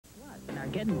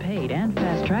Getting Paid and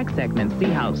Fast Track segments see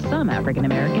how some African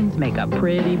Americans make a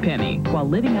pretty penny while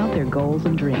living out their goals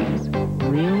and dreams.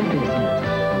 Real business.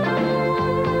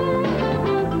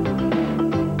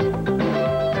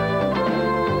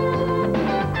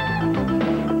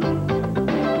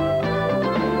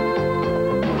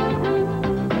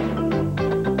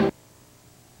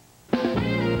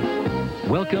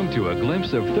 Welcome to a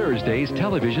glimpse of Thursday's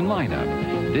television lineup.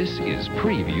 This is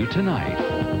Preview Tonight.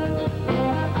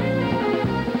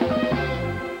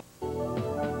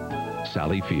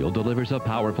 Sally Field delivers a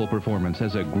powerful performance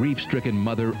as a grief-stricken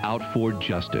mother out for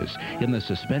justice in the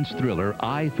suspense thriller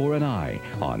Eye for an Eye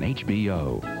on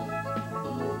HBO.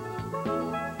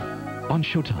 On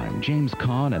Showtime, James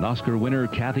Caan and Oscar winner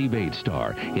Kathy Bates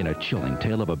star in a chilling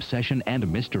tale of obsession and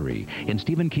mystery in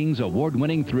Stephen King's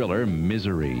award-winning thriller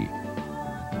Misery.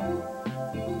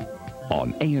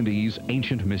 On A&E's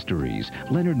Ancient Mysteries,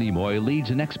 Leonard Nimoy leads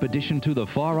an expedition to the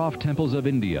far-off temples of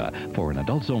India for an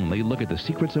adults-only look at the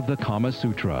secrets of the Kama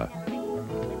Sutra.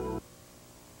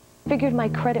 Figured my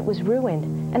credit was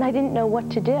ruined, and I didn't know what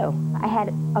to do. I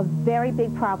had a very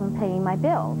big problem paying my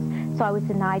bills, so I was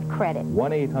denied credit.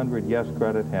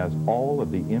 1-800-YES-CREDIT has all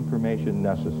of the information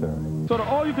necessary. So to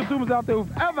all you consumers out there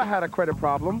who've ever had a credit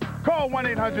problem, call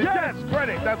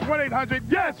 1-800-YES-CREDIT. That's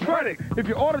 1-800-YES-CREDIT. If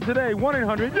you order today,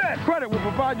 1-800-YES-CREDIT will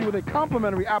provide you with a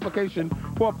complimentary application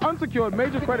for an unsecured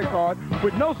major credit card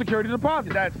with no security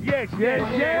deposit. That's yes, yes,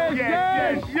 yes, yes,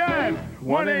 yes, yes.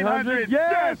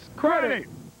 1-800-YES-CREDIT.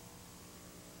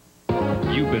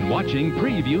 You've been watching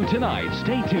Preview Tonight.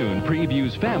 Stay tuned.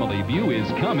 Preview's Family View is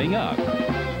coming up.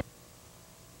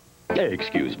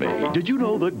 Excuse me, did you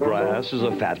know that grass is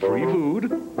a fat-free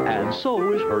food? And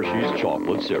so is Hershey's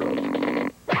chocolate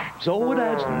syrup. So it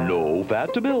adds no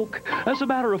fat to milk. As a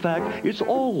matter of fact, it's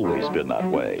always been that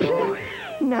way.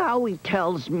 Now he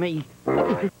tells me.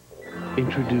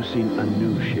 Introducing a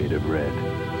new shade of red.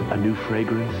 A new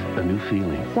fragrance, a new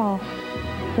feeling. Soft,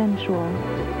 sensual,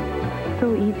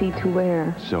 so easy to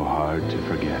wear. So hard to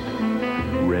forget.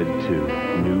 Red 2,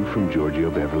 new from Giorgio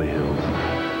Beverly Hills.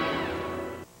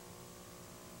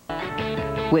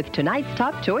 With tonight's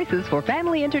top choices for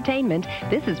family entertainment,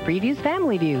 this is Preview's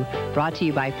Family View, brought to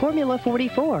you by Formula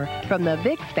 44 from the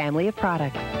Vicks family of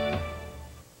products.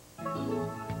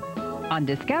 On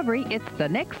Discovery, it's the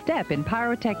next step in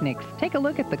pyrotechnics. Take a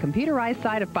look at the computerized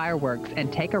side of fireworks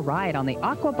and take a ride on the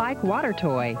Aquabike water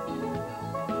toy.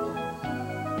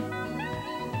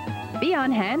 Be on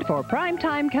hand for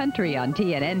Primetime Country on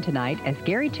TNN tonight as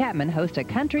Gary Chapman hosts a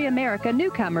Country America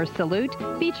Newcomers Salute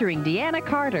featuring Deanna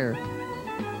Carter.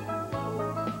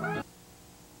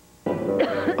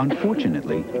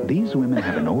 Unfortunately, these women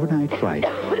have an overnight flight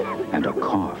and a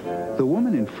cough. The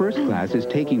woman in first class is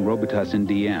taking Robitussin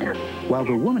DM, while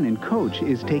the woman in coach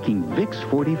is taking Vicks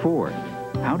 44.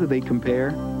 How do they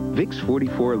compare? Vicks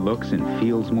 44 looks and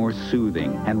feels more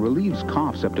soothing and relieves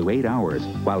coughs up to 8 hours,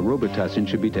 while Robitussin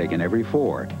should be taken every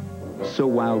 4. So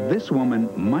while this woman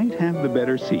might have the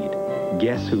better seat,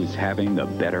 guess who's having the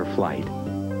better flight?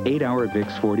 8-hour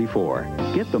Vicks 44.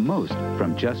 Get the most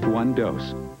from just one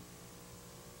dose.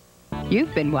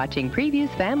 You've been watching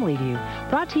Preview's Family View,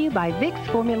 brought to you by Vicks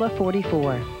Formula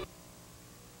 44.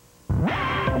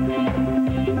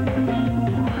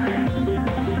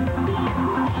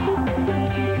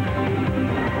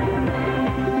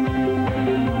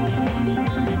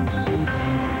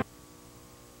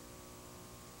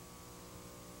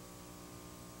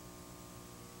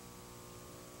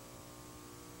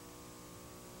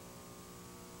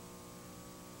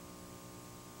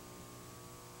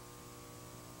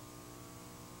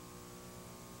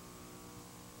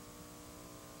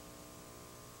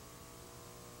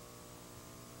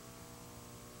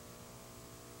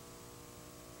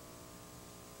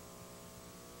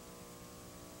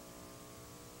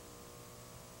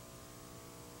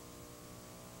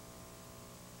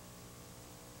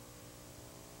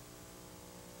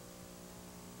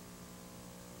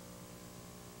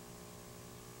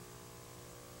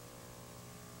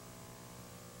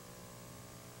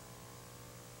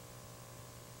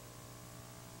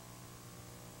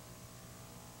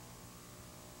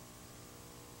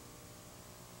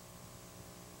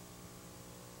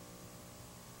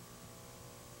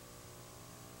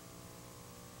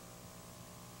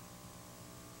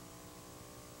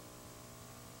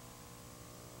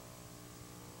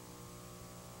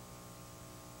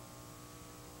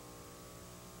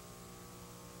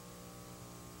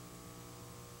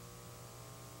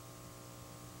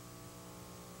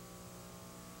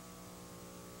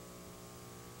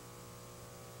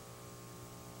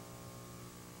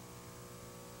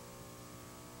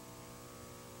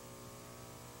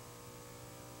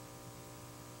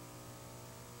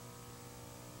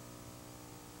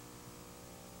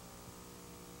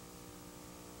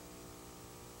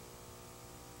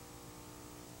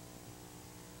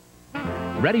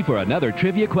 Ready for another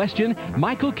trivia question?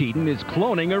 Michael Keaton is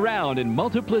cloning around in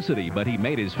Multiplicity, but he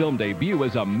made his film debut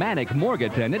as a manic morgue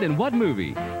attendant in what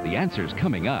movie? The answer's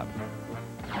coming up.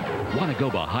 Want to go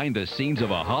behind the scenes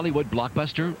of a Hollywood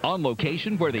blockbuster? On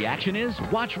location where the action is?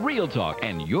 Watch Real Talk,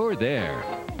 and you're there.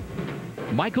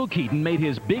 Michael Keaton made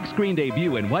his big screen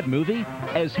debut in what movie?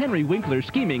 As Henry Winkler's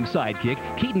scheming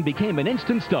sidekick, Keaton became an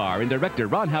instant star in director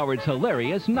Ron Howard's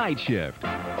hilarious Night Shift.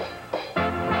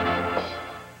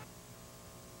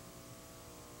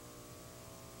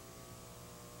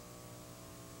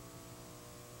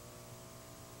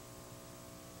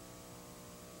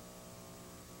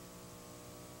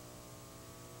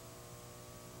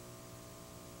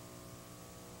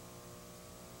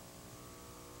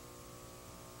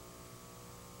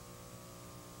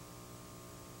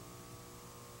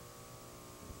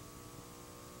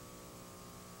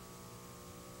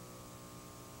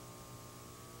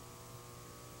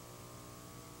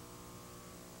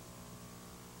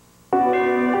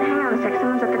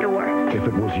 Someone's at the door. If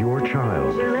it was your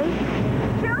child. Julie?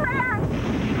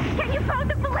 Julian! Can you phone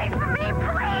the police for me,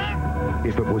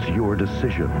 please? If it was your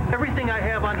decision. Everything I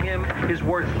have on him is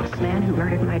worthless. The man who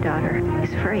murdered my daughter is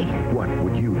free. What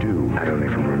would you do? I don't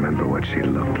even remember what she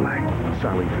looked like.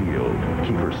 Sally Field,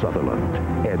 Kiefer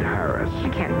Sutherland, Ed Harris. I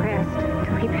can't rest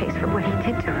till he pays for what he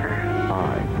did to her.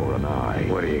 Eye for an eye.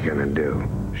 What are you gonna do?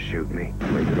 Shoot me?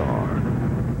 Rated R.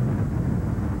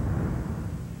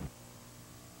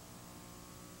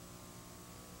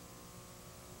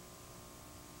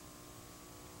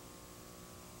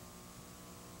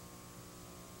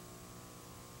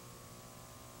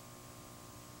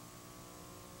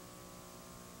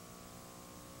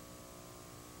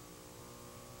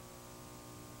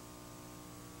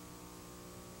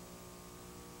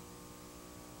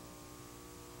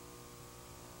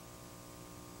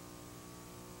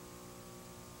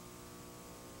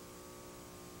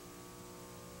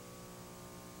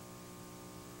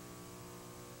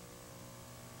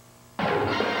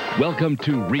 Welcome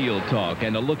to Real Talk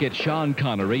and a look at Sean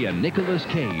Connery and Nicolas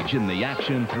Cage in the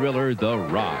action thriller The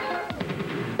Rock.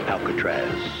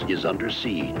 Alcatraz is under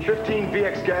siege. 15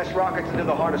 VX gas rockets into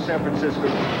the heart of San Francisco.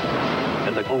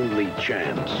 And the only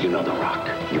chance, you know The Rock,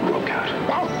 you broke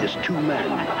out. is two men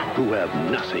who have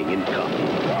nothing in common.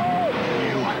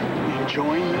 You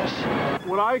enjoying this?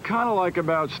 What I kind of like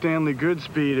about Stanley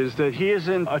Goodspeed is that he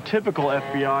isn't a typical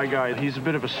FBI guy. He's a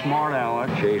bit of a smart aleck.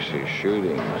 Chases,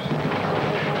 shootings.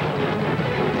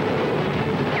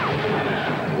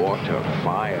 Water,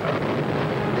 fire.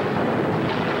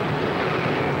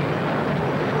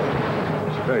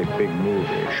 It's a very big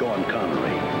movie. Sean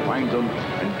Connery. Find them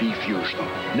and defuse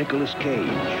them. Nicolas Cage.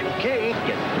 Cage,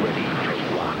 Get ready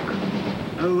to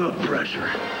rock. a little pressure.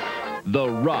 The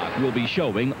Rock will be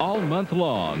showing all month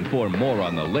long. For more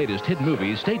on the latest hit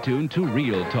movies, stay tuned to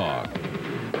Real Talk.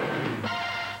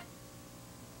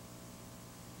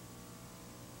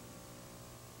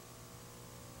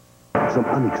 Some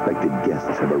unexpected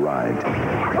guests have arrived.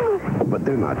 But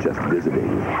they're not just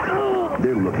visiting.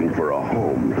 They're looking for a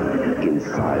home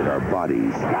inside our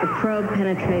bodies. The probe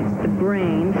penetrates the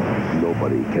brain.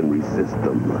 Nobody can resist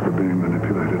them. They're being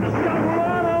manipulated.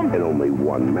 And only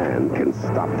one man can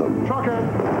stop them.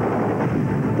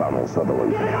 Donald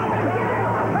Sutherland.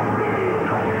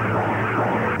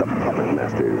 The Puppet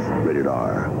Masters, rated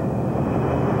R.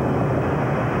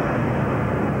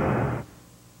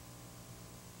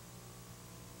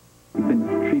 You've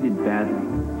been treated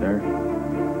badly, sir.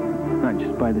 Not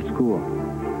just by the school.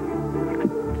 You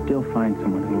could still find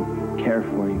someone who will care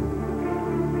for you.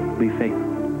 Be faithful.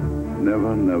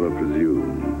 Never, never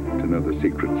presume to know the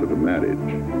secrets of a marriage.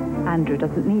 Andrew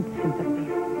doesn't need sympathy.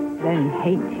 He only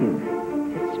hates you.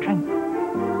 It's strength.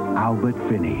 Albert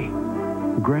Finney,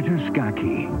 Greta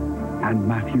Scacchi, and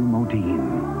Matthew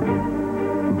Modine.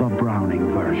 The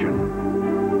Browning version.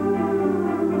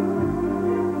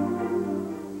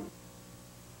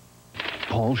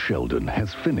 Paul Sheldon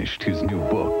has finished his new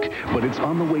book, but it's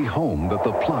on the way home that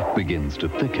the plot begins to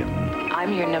thicken.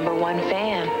 I'm your #1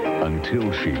 fan.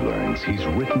 Until she learns he's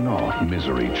written off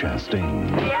Misery Chastain.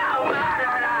 You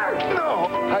murdered her! No,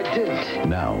 I didn't.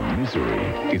 Now Misery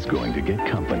is going to get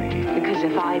company. Because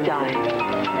if I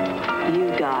die, you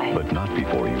die. But not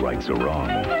before he rights a wrong.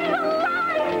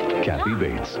 Kathy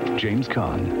Bates, James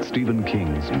Caan, Stephen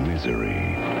King's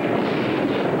Misery.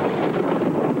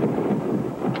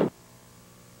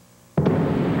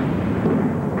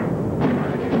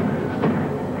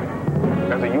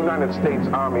 United States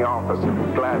Army officer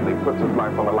who gladly puts his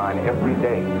life on the line every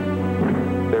day.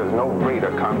 There's no greater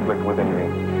conflict within me.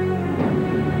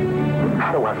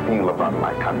 How do I feel about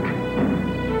my country?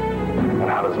 And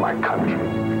how does my country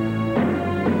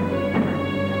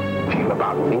feel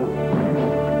about me.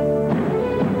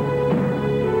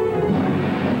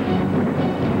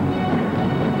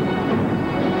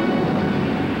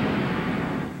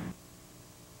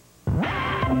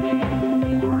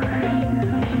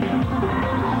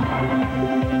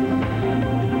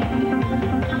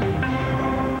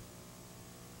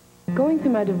 Going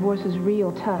through my divorce was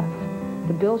real tough.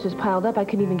 The bills just piled up. I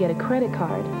couldn't even get a credit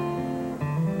card.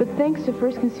 But thanks to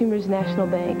First Consumers National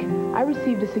Bank, I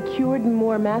received a secured and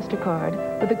more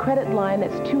MasterCard with a credit line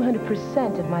that's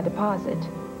 200% of my deposit.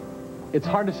 It's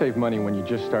hard to save money when you're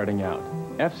just starting out.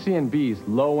 FCNB's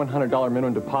low $100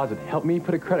 minimum deposit helped me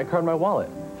put a credit card in my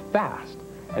wallet fast,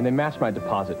 and they matched my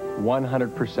deposit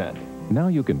 100%. Now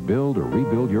you can build or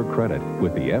rebuild your credit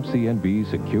with the FCNB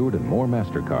Secured and More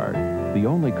MasterCard, the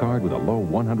only card with a low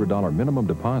 $100 minimum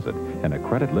deposit and a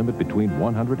credit limit between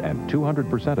 100 and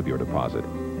 200% of your deposit.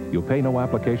 You'll pay no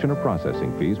application or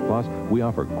processing fees, plus we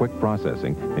offer quick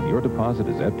processing, and your deposit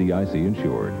is FDIC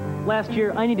insured. Last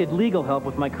year, I needed legal help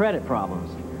with my credit problems.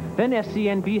 Then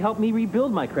FCNB helped me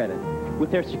rebuild my credit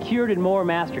with their Secured and More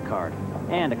MasterCard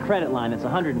and a credit line that's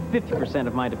 150%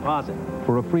 of my deposit.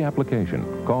 For a free application,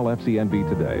 call FCNB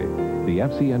today. The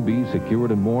FCNB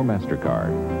Secured and More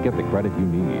MasterCard. Get the credit you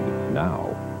need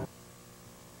now.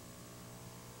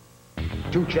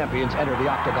 Two champions enter the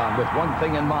octagon with one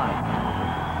thing in mind.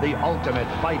 The Ultimate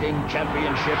Fighting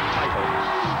Championship title.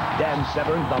 Dan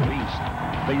Severn, the Beast,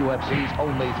 the UFC's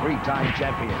only three-time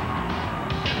champion.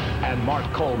 And Mark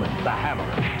Coleman, the Hammer,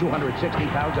 260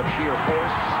 pounds of sheer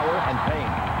force, power, and pain.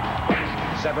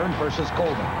 Severn versus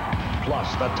Coleman,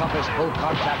 plus the toughest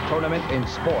full-contact tournament in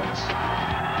sports.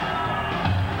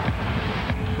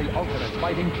 The Ultimate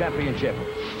Fighting Championship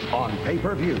on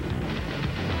pay-per-view.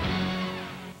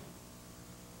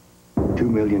 $2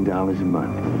 million a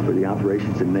month for the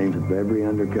operations and names of every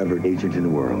undercover agent in the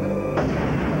world.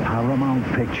 Paramount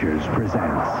Pictures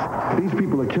presents... These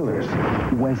people are killers.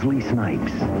 Wesley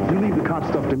Snipes. You leave the cop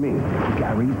stuff to me.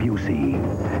 Gary Busey.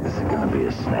 This is gonna be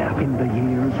a snap. In the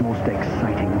year's most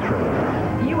exciting thriller.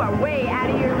 You are way out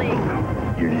of your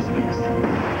league. You're dismissed.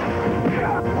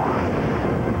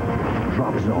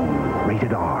 Drop Zone.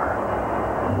 Rated R.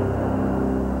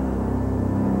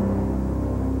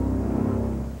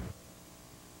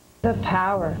 The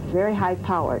power, very high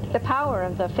powered. The power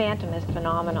of the Phantom is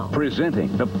phenomenal.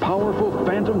 Presenting the powerful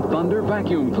Phantom Thunder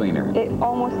vacuum cleaner. It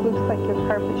almost looks like you're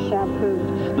perfect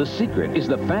shampooed. The secret is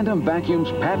the Phantom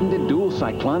Vacuum's patented dual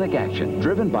cyclonic action,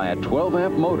 driven by a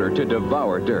 12-amp motor to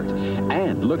devour dirt.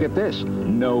 And look at this,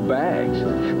 no bags.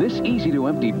 This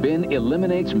easy-to-empty bin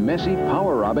eliminates messy,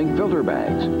 power-robbing filter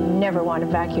bags. Never want to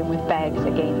vacuum with bags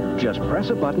again. Just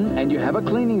press a button and you have a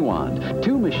cleaning wand.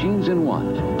 Two machines in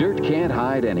one. Dirt can't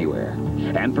hide anywhere.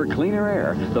 And for cleaner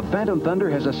air, the Phantom Thunder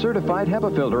has a certified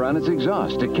HEPA filter on its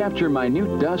exhaust to capture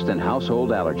minute dust and household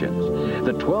allergens.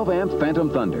 The 12-amp Phantom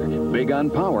Thunder, big on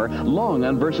power, long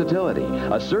on versatility,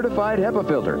 a certified HEPA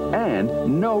filter,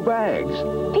 and no bags.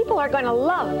 People are going to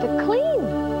love to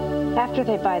clean after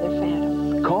they buy their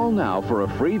Phantom. Call now for a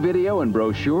free video and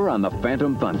brochure on the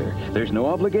Phantom Thunder. There's no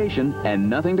obligation and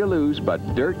nothing to lose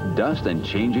but dirt, dust, and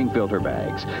changing filter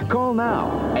bags. Call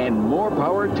now, and more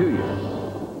power to you.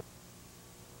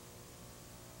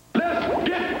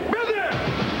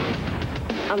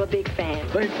 I'm a big fan.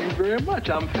 Thank you very much.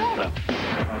 I'm flattered.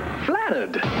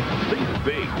 Flattered. Think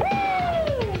big.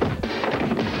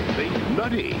 Think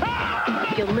nutty.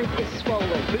 Your lip is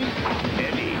swollen. Think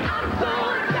Eddie.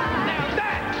 Now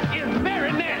that is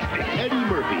very nasty. Eddie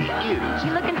Murphy is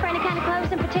You looking for any kind of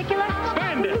clothes in particular?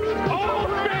 Spandex. All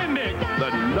spandex. The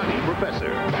Nutty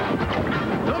Professor.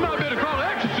 I'm out there to call the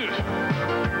exorcist.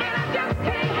 And I just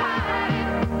can't hide.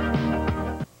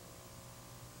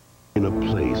 In a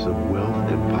place of wealth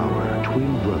and power,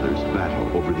 twin brothers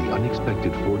battle over the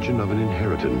unexpected fortune of an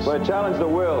inheritance. So I challenge the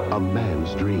will. A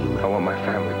man's dream. I want my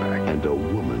family back. And a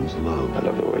woman's love. I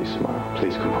love the way you smile.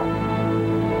 Please come home.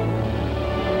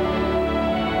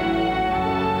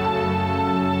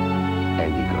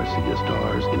 Andy Garcia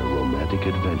stars in a romantic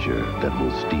adventure that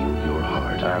will steal your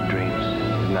heart. I have dreams.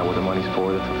 Isn't that what the money's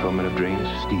for, the fulfillment of dreams?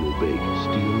 Steal big,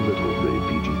 steal little, rated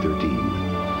PG-13.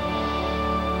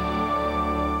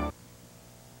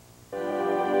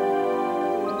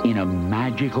 In a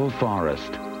magical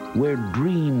forest where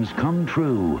dreams come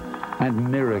true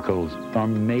and miracles are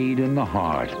made in the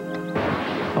heart,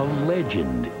 a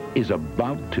legend is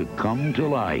about to come to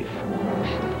life.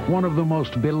 One of the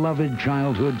most beloved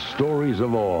childhood stories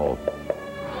of all,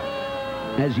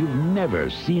 as you've never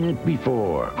seen it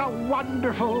before. How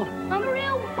wonderful. I'm a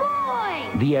real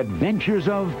boy. The Adventures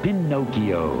of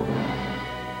Pinocchio.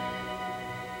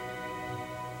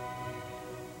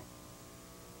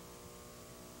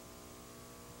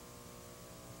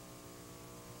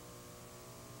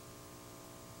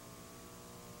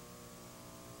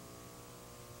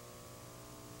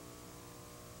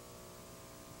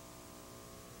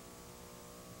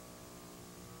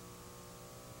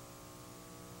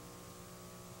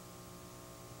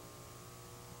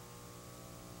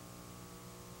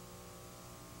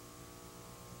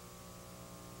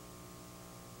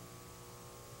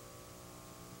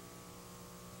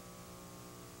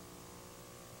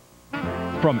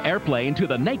 From Airplane to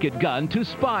The Naked Gun to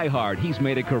Spy Hard, he's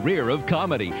made a career of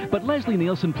comedy. But Leslie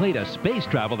Nielsen played a space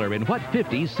traveler in what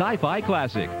 50s sci-fi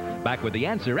classic? Back with the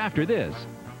answer after this.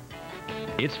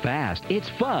 It's fast, it's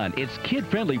fun, it's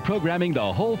kid-friendly programming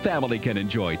the whole family can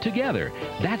enjoy together.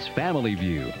 That's Family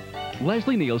View.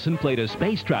 Leslie Nielsen played a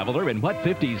space traveler in what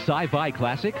 50s sci-fi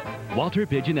classic? Walter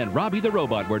Pidgeon and Robbie the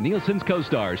Robot were Nielsen's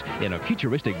co-stars in a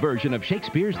futuristic version of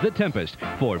Shakespeare's The Tempest,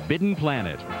 Forbidden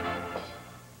Planet.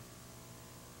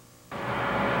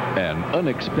 An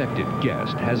unexpected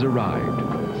guest has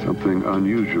arrived. Something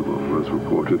unusual was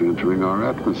reported entering our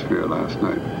atmosphere last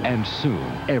night. And soon,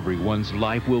 everyone's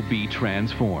life will be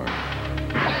transformed.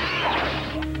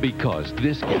 Because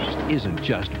this guest isn't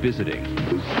just visiting,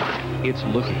 it's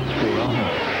looking for a home.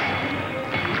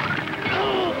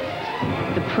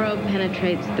 The probe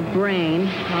penetrates the brain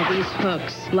while these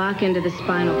hooks lock into the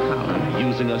spinal column.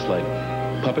 Using us like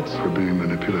puppets? We're being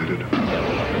manipulated.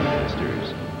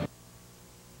 Masters.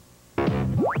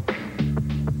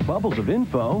 Bubbles of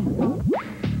info.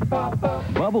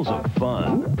 Bubbles of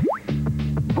fun.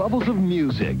 Bubbles of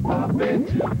music.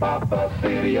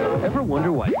 Ever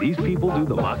wonder why these people do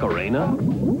the Macarena?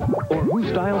 Or who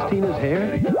styles Tina's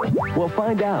hair? Well,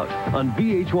 find out on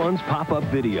VH1's Pop-Up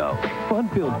Video.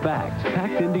 Fun-filled facts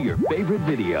packed into your favorite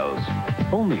videos.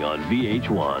 Only on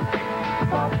VH1.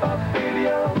 Pop-Up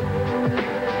Video.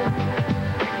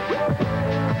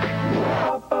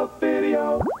 Pop-Up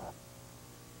Video.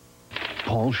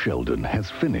 Paul Sheldon has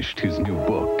finished his new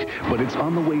book, but it's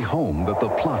on the way home that the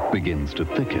plot begins to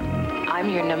thicken. I'm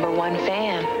your #1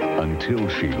 fan. Until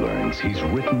she learns he's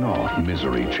written off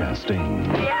Misery Chastain.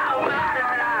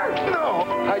 No,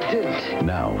 I didn't.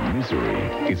 Now Misery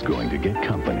is going to get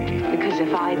company. Because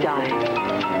if I die,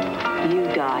 you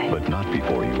die. But not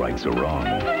before he rights a wrong.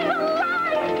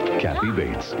 Kathy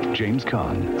Bates, James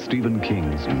Caan, Stephen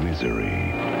King's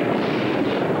Misery.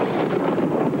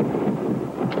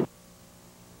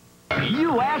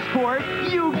 You asked for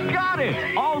it, you got it!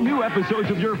 All new episodes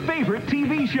of your favorite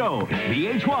TV show.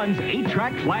 VH1's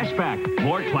 8-track flashback.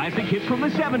 More classic hits from the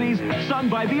 70s, sung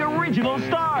by the original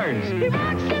stars. He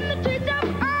walks in the streets of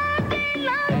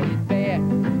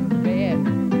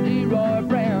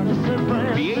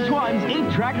VH1's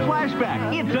 8-track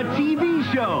flashback. It's a TV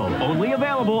show. Only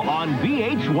available on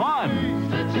VH1.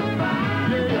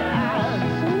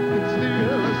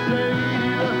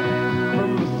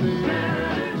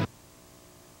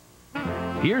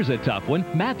 Here's a tough one.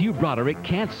 Matthew Broderick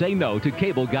can't say no to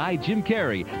cable guy Jim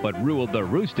Carrey, but ruled the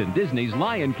roost in Disney's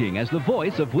Lion King as the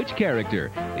voice of which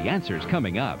character? The answer's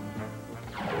coming up.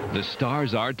 The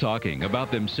stars are talking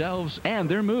about themselves and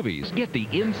their movies. Get the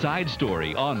inside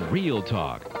story on Real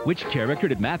Talk. Which character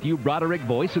did Matthew Broderick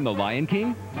voice in The Lion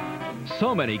King?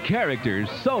 So many characters,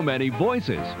 so many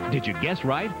voices. Did you guess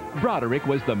right? Broderick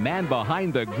was the man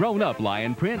behind the grown-up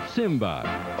lion prince Simba.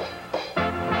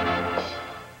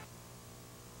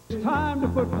 It's time to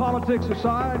put politics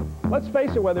aside. Let's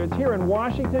face it, whether it's here in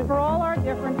Washington, for all our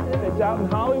differences, it's out in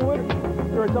Hollywood,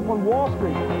 or it's up on Wall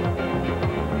Street.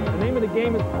 The name of the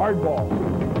game is hardball.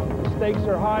 The stakes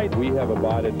are high. We have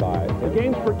abided by it. The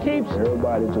game's for keeps.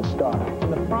 Everybody's a star.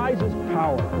 And the prize is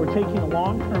power. We're taking a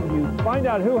long-term view. Find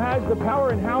out who has the power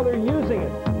and how they're using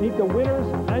it. Meet the winners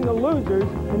and the losers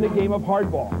in the game of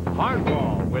hardball.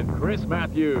 Hardball with Chris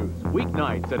Matthews.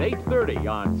 Weeknights at 8:30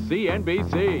 on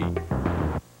CNBC.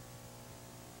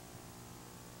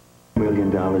 $1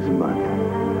 million a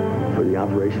month for the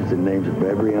operations and names of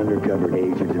every undercover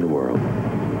agent in the world.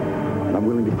 And I'm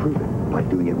willing to prove it by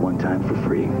doing it one time for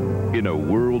free. In a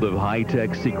world of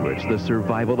high-tech secrets, the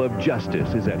survival of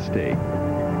justice is at stake.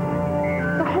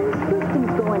 The whole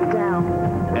system's going down.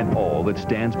 And all that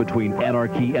stands between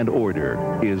anarchy and order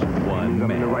is one man.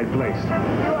 I'm in the right place. You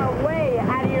are way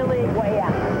out of your league, way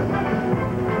out.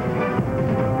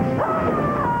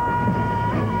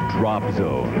 Drop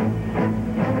Zone.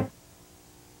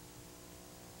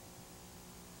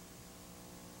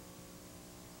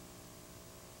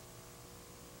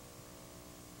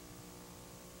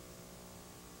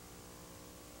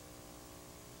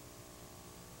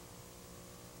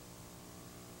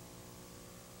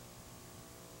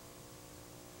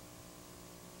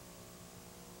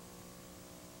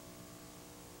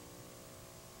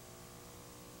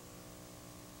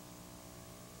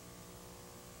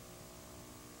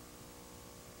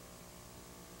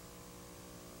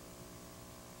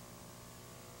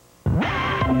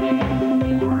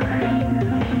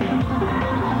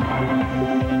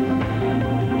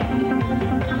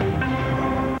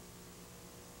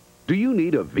 Do you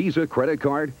need a Visa credit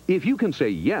card? If you can say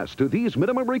yes to these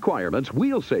minimum requirements,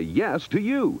 we'll say yes to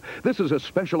you. This is a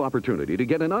special opportunity to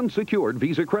get an unsecured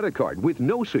Visa credit card with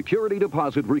no security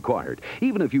deposit required,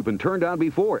 even if you've been turned down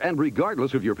before and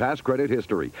regardless of your past credit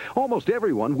history. Almost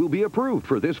everyone will be approved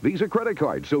for this Visa credit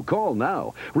card, so call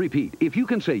now. Repeat, if you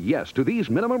can say yes to these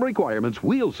minimum requirements,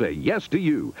 we'll say yes to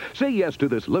you. Say yes to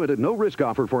this limited no-risk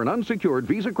offer for an unsecured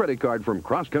Visa credit card from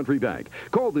Cross Country Bank.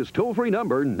 Call this toll-free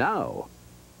number now.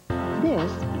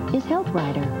 This is Health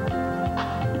Rider.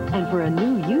 And for a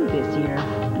new you this year,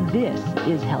 this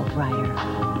is Health Rider.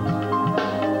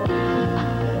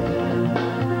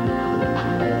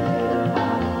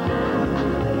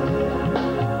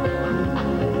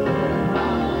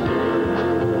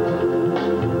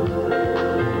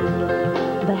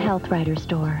 The Health Rider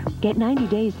Store. Get 90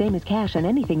 days same as cash on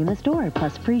anything in the store,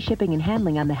 plus free shipping and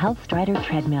handling on the Health Strider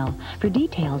treadmill. For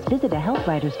details, visit a Health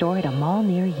Rider store at a mall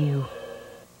near you.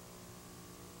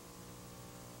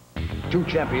 Two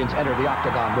champions enter the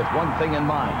octagon with one thing in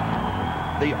mind: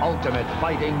 the Ultimate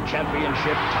Fighting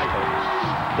Championship title.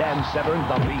 Dan Severn,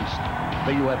 the Beast,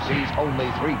 the UFC's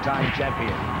only three-time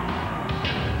champion.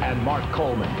 And Mark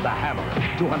Coleman, the Hammer,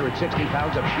 260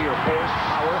 pounds of sheer force,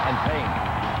 power, and pain.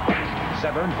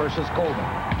 Severn versus Coleman,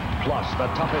 plus the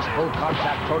toughest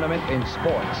full-contact tournament in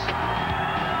sports.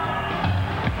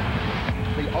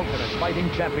 The Ultimate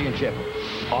Fighting Championship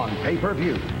on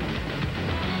pay-per-view.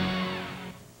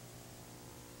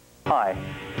 Hi,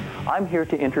 I'm here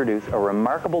to introduce a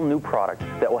remarkable new product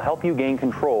that will help you gain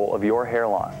control of your hair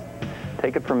loss.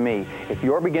 Take it from me, if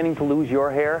you're beginning to lose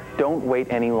your hair, don't wait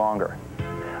any longer.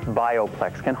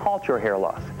 Bioplex can halt your hair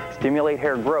loss, stimulate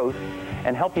hair growth,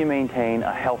 and help you maintain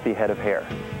a healthy head of hair.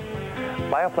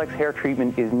 Bioplex hair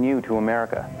treatment is new to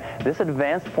America. This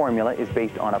advanced formula is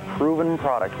based on a proven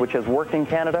product which has worked in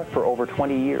Canada for over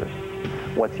 20 years.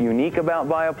 What's unique about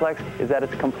Bioplex is that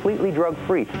it's completely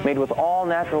drug-free, made with all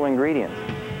natural ingredients.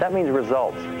 That means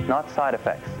results, not side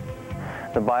effects.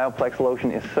 The Bioplex lotion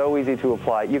is so easy to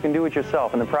apply, you can do it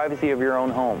yourself in the privacy of your own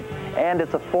home. And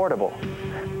it's affordable.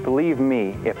 Believe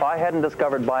me, if I hadn't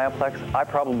discovered Bioplex, I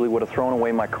probably would have thrown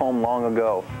away my comb long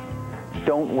ago.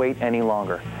 Don't wait any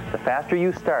longer. The faster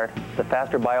you start, the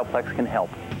faster Bioplex can help.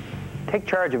 Take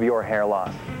charge of your hair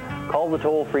loss. Call the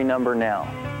toll-free number now.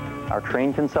 Our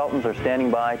trained consultants are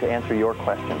standing by to answer your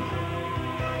questions.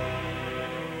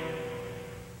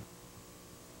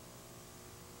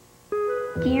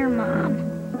 Dear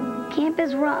Mom, camp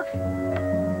is rough.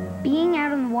 Being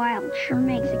out in the wild sure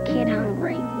makes a kid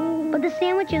hungry. But the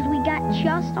sandwiches we got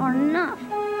just aren't enough.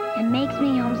 It makes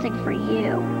me homesick for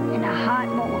you and a hot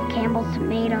bowl of Campbell's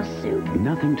tomato soup.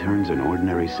 Nothing turns an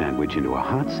ordinary sandwich into a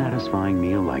hot, satisfying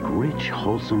meal like rich,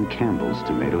 wholesome Campbell's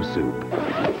tomato soup.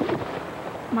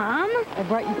 Mom? I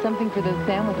brought you something for those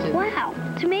sandwiches. Wow,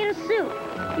 tomato soup.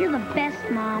 You're the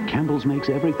best, Mom. Campbell's makes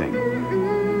everything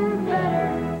better.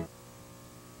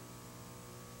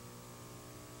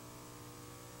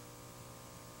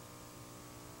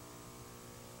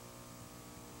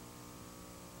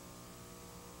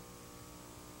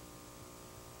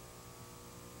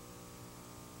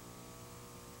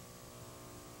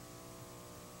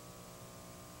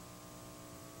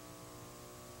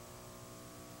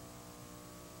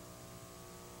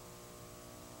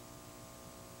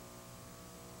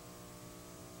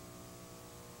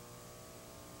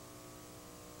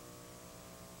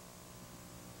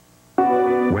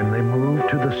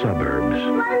 To the suburbs.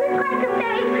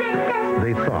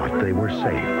 They thought they were safe.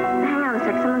 Hang on a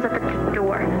sec, someone's at the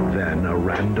door. Then a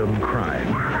random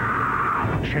crime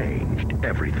changed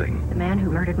everything. The man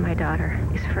who murdered my daughter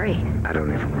is free. I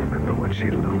don't even remember what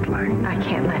she looked like. I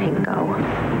can't let him go.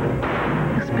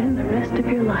 You'll spend the rest of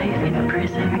your life in a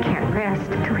prison. I can't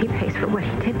rest until he pays for what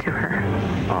he did to her.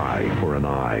 Eye for an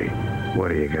eye.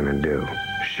 What are you gonna do?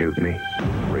 Shoot me?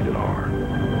 Rated R.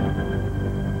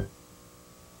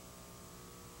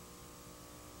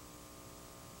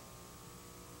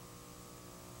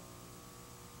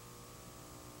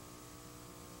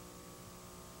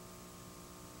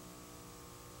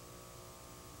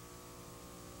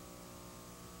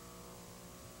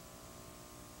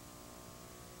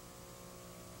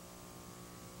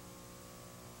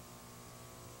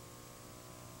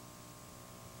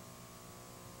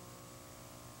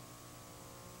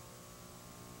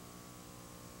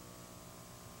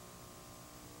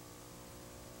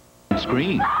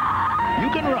 Screen. You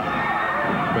can run,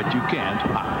 but you can't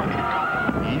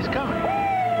hide. He's coming.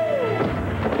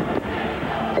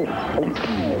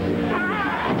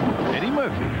 Eddie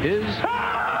Murphy is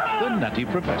the Nutty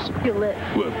Professor. Your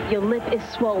lip is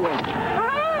swollen.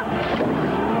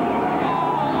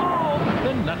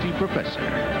 The Nutty Professor.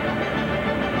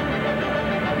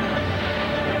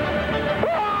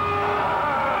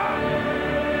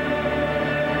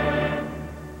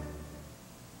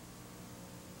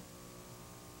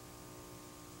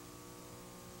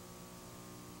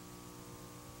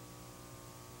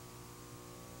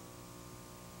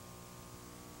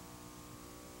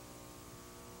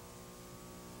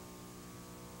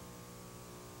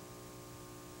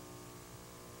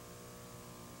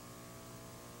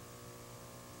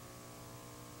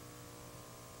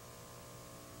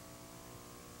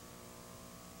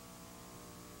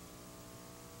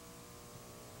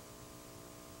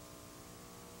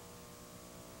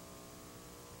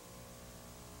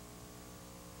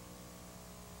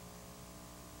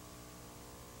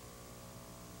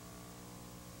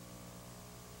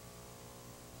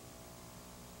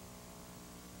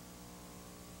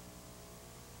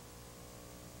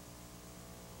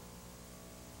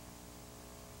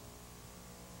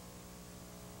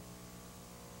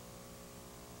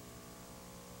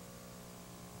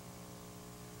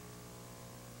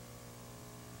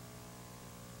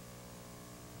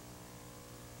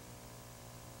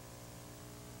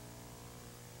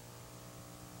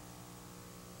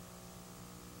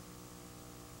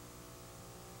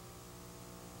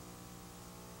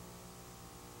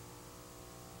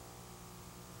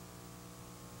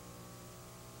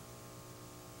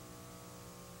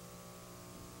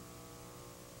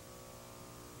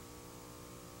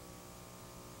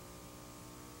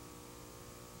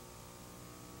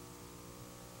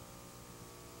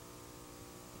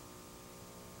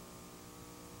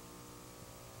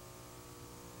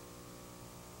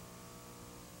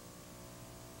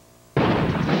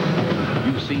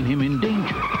 seen him in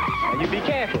danger. Now you be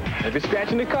careful. If it's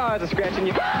scratching the cars, it's scratching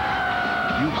you.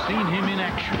 You've seen him in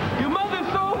action. Your mother's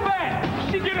so fat,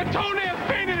 she get her toenails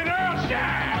painted in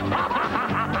Earlshire.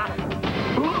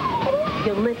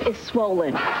 Your lip is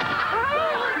swollen.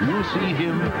 You'll see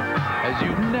him as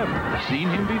you've never seen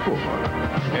him before.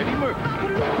 Eddie Murphy.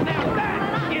 Now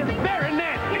that is very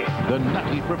nasty. The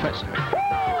Nutty Professor.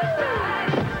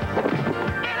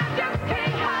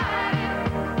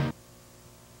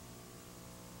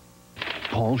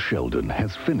 Paul Sheldon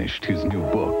has finished his new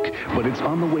book, but it's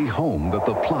on the way home that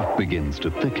the plot begins to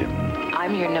thicken.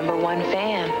 I'm your #1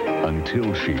 fan.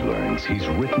 Until she learns he's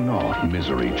written off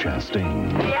Misery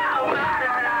Chastain.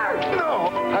 No,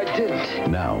 I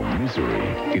didn't. Now Misery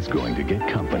is going to get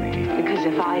company. Because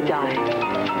if I die,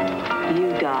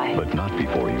 you die. But not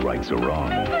before he rights a wrong.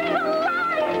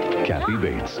 Kathy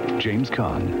Bates, James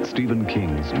Caan, Stephen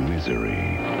King's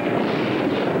Misery.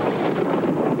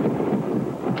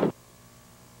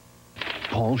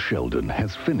 Paul Sheldon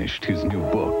has finished his new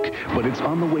book, but it's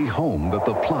on the way home that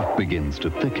the plot begins to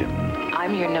thicken.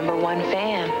 I'm your #1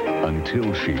 fan.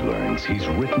 Until she learns he's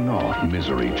written off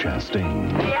Misery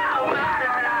Chastain.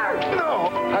 No,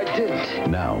 I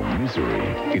didn't. Now Misery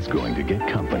is going to get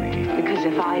company. Because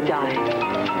if I die,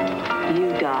 you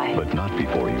die. But not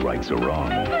before he rights a wrong.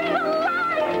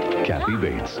 Kathy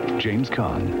Bates, James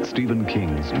Caan, Stephen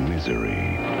King's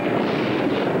Misery.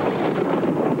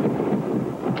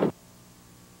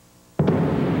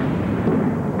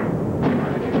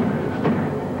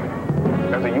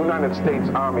 As a United States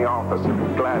Army officer who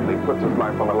gladly puts his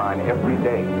life on the line every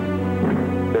day,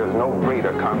 there's no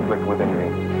greater conflict within me.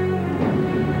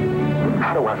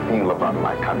 How do I feel about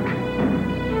my country?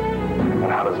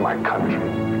 And how does my country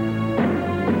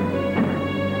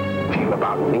feel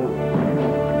about me?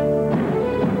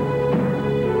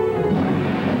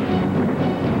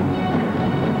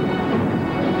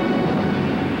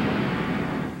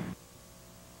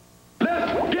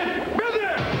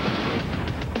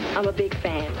 I'm a big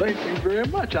fan. Thank you very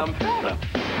much. I'm flattered.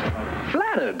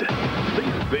 Flattered.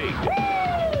 Think big.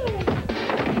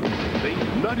 Think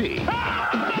nutty.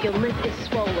 Your lip is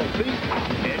swollen. Think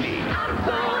Eddie.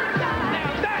 Now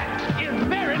that is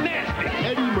very nasty.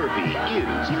 Eddie Murphy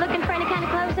is You looking for any kind of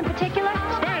clothes in particular?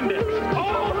 Spandex.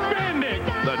 All spandex.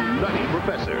 the Nutty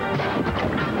Professor.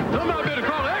 I'm out there to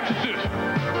call an exorcist.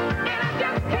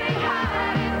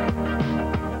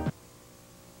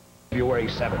 February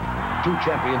 7th, 2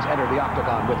 champions enter the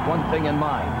octagon with one thing in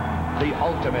mind: the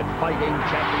Ultimate Fighting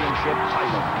Championship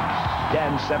title.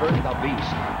 Dan Severn, the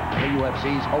Beast, the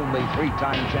UFC's only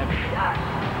 3-time champion.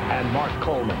 And Mark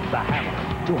Coleman, the Hammer,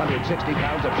 260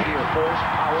 pounds of sheer force,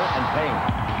 power, and pain.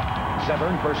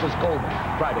 Severn versus Coleman,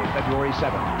 Friday, February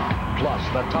 7th. Plus,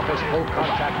 the toughest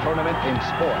full-contact tournament in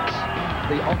sports,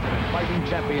 the Ultimate Fighting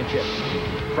Championship,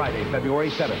 Friday,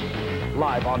 February 7th,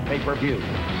 live on pay-per-view.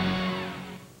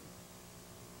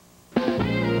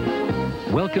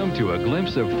 Welcome to a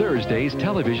glimpse of Thursday's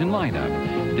television lineup.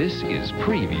 This is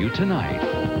Preview Tonight.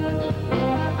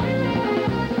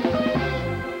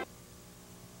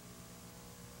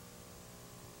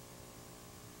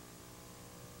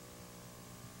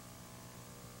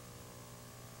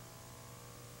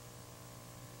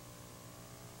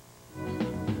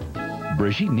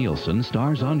 Brigitte Nielsen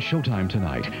stars on Showtime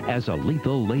tonight as a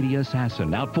lethal lady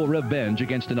assassin out for revenge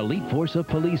against an elite force of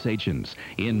police agents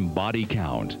in Body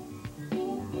Count.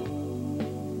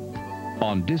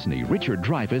 On Disney, Richard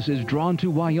Dreyfuss is drawn to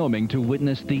Wyoming to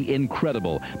witness the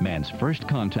incredible man's first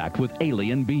contact with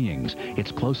alien beings.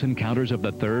 It's Close Encounters of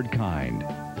the Third Kind.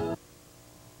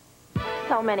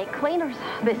 So many cleaners.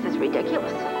 This is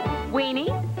ridiculous. Weenie?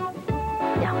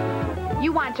 No.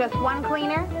 You want just one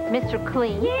cleaner? Mr.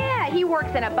 Clean? Yeah, he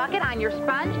works in a bucket, on your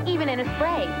sponge, even in a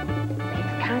spray.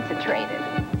 It's concentrated.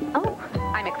 Oh.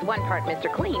 I mix 1 part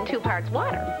Mr. Clean, 2 parts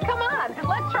water. Come on,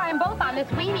 let's try them both on this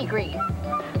weenie grease.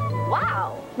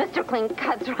 Wow, Mr. Clean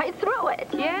cuts right through it.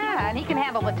 Yeah, and he can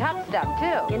handle the tough stuff,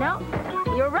 too. You know,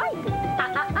 you're right.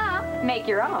 Make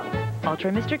your own.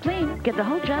 Ultra Mr. Clean. Get the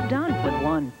whole job done with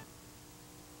 1.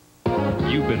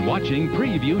 You've been watching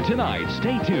Preview Tonight.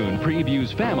 Stay tuned.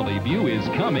 Preview's Family View is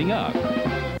coming up.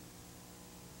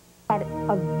 I had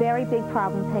a very big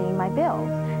problem paying my bills,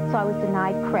 so I was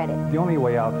denied credit. The only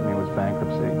way out for me was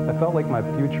bankruptcy. I felt like my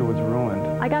future was ruined.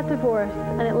 I got divorced,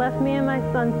 and it left me and my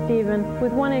son, Steven,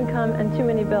 with 1 income and too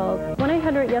many bills.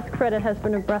 1-800-YES-CREDIT has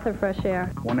been a breath of fresh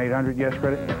air.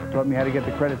 1-800-YES-CREDIT taught me how to get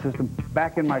the credit system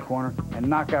back in my corner and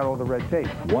knock out all the red tape.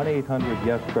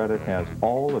 1-800-YES-CREDIT has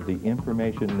all of the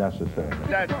information necessary.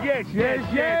 That's yes, yes,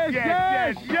 yes, yes,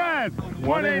 yes, yes.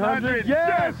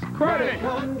 1-800-YES-CREDIT.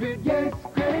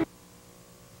 1-800-YES-CREDIT.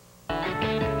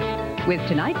 With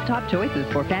tonight's top choices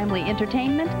for family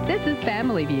entertainment, this is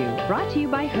Family View, brought to you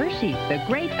by Hershey's, the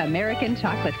great American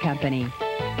chocolate company.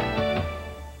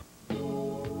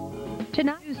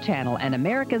 Tonight, News Channel and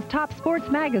America's top sports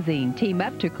magazine team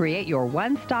up to create your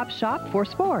one-stop shop for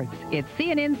sports. It's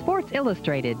CNN Sports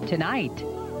Illustrated tonight.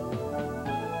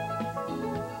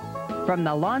 From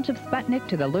the launch of Sputnik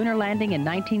to the lunar landing in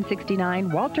 1969,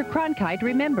 Walter Cronkite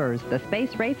remembers the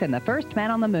space race and the first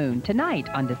man on the moon tonight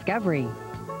on Discovery.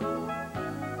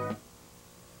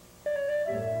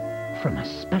 From a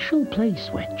special place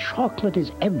where chocolate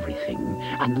is everything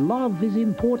and love is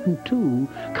important too,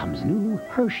 comes new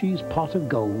Hershey's Pot of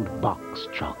Gold box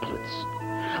chocolates.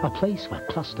 A place where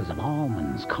clusters of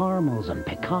almonds, caramels and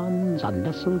pecans are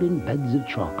nestled in beds of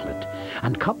chocolate,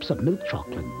 and cups of milk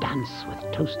chocolate dance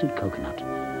with toasted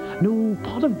coconut. New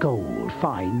Pot of Gold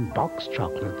fine box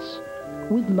chocolates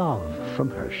with love from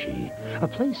Hershey. A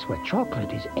place where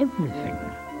chocolate is everything.